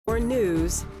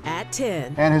News at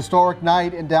 10. An historic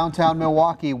night in downtown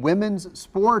Milwaukee. Women's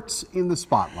sports in the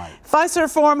spotlight.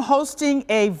 Pfizer Forum hosting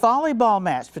a volleyball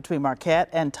match between Marquette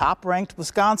and top-ranked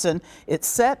Wisconsin. It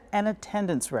set an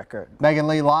attendance record. Megan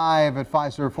Lee live at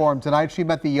Pfizer Forum tonight. She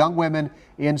met the young women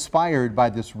inspired by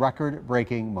this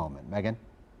record-breaking moment. Megan.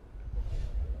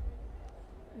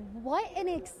 What an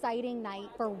exciting night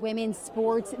for women's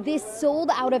sports. This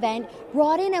sold-out event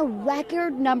brought in a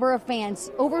record number of fans,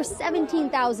 over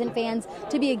 17,000 fans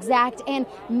to be exact, and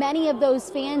many of those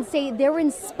fans say they're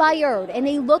inspired and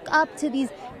they look up to these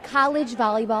college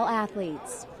volleyball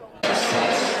athletes.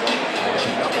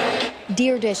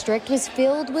 Deer District was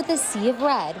filled with a sea of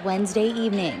red Wednesday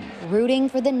evening, rooting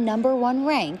for the #1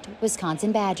 ranked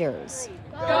Wisconsin Badgers.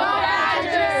 Go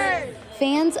Badgers!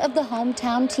 Fans of the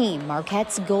hometown team,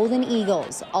 Marquette's Golden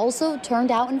Eagles, also turned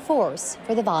out in force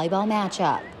for the volleyball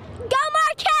matchup. Go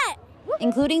Marquette!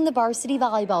 Including the varsity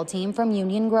volleyball team from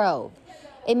Union Grove.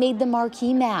 It made the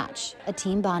marquee match a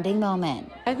team bonding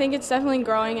moment. I think it's definitely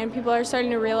growing, and people are starting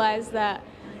to realize that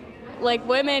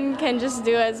women can just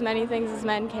do as many things as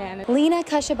men can. Lina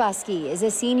Kasuboski is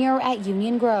a senior at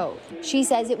Union Grove. She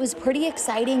says it was pretty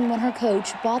exciting when her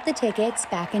coach bought the tickets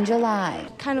back in July.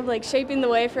 Kind of shaping the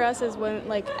way for us as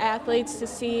women, athletes, to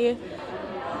see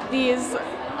these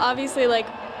obviously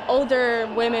older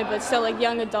women but still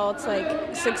young adults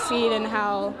succeed, and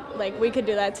how we could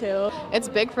do that too. It's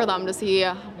big for them to see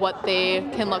what they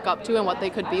can look up to and what they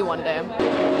could be one day.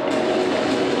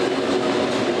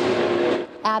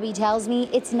 Abby tells me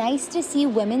it's nice to see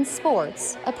women's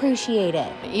sports appreciated.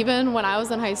 Even when I was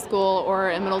in high school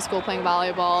or in middle school playing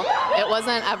volleyball, it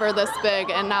wasn't ever this big,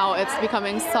 and now it's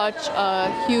becoming such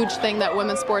a huge thing that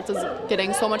women's sports is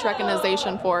getting so much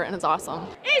recognition for, and it's awesome.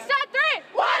 East on 3!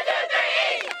 1, 2,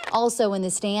 3, East! Also in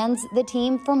the stands, the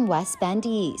team from West Bend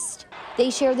East. They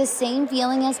share the same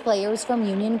feeling as players from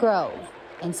Union Grove.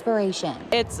 Inspiration.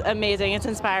 It's amazing. It's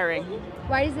inspiring.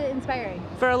 Why is it inspiring?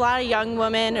 For a lot of young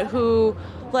women who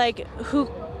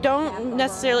don't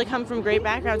necessarily come from great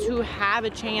backgrounds, who have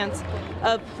a chance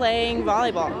of playing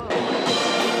volleyball.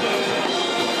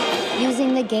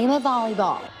 Using the game of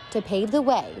volleyball to pave the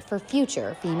way for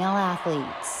future female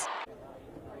athletes.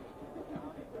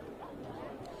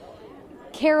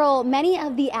 Carol, many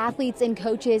of the athletes and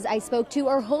coaches I spoke to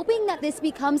are hoping that this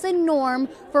becomes a norm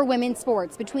for women's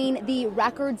sports, between the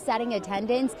record-setting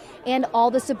attendance and all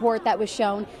the support that was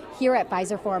shown here at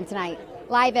Pfizer Forum tonight.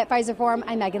 Live at Pfizer Forum,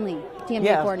 I'm Megan Lee,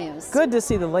 TMJ4 News. Good to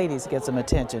see the ladies get some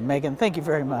attention. Megan, thank you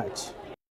very much.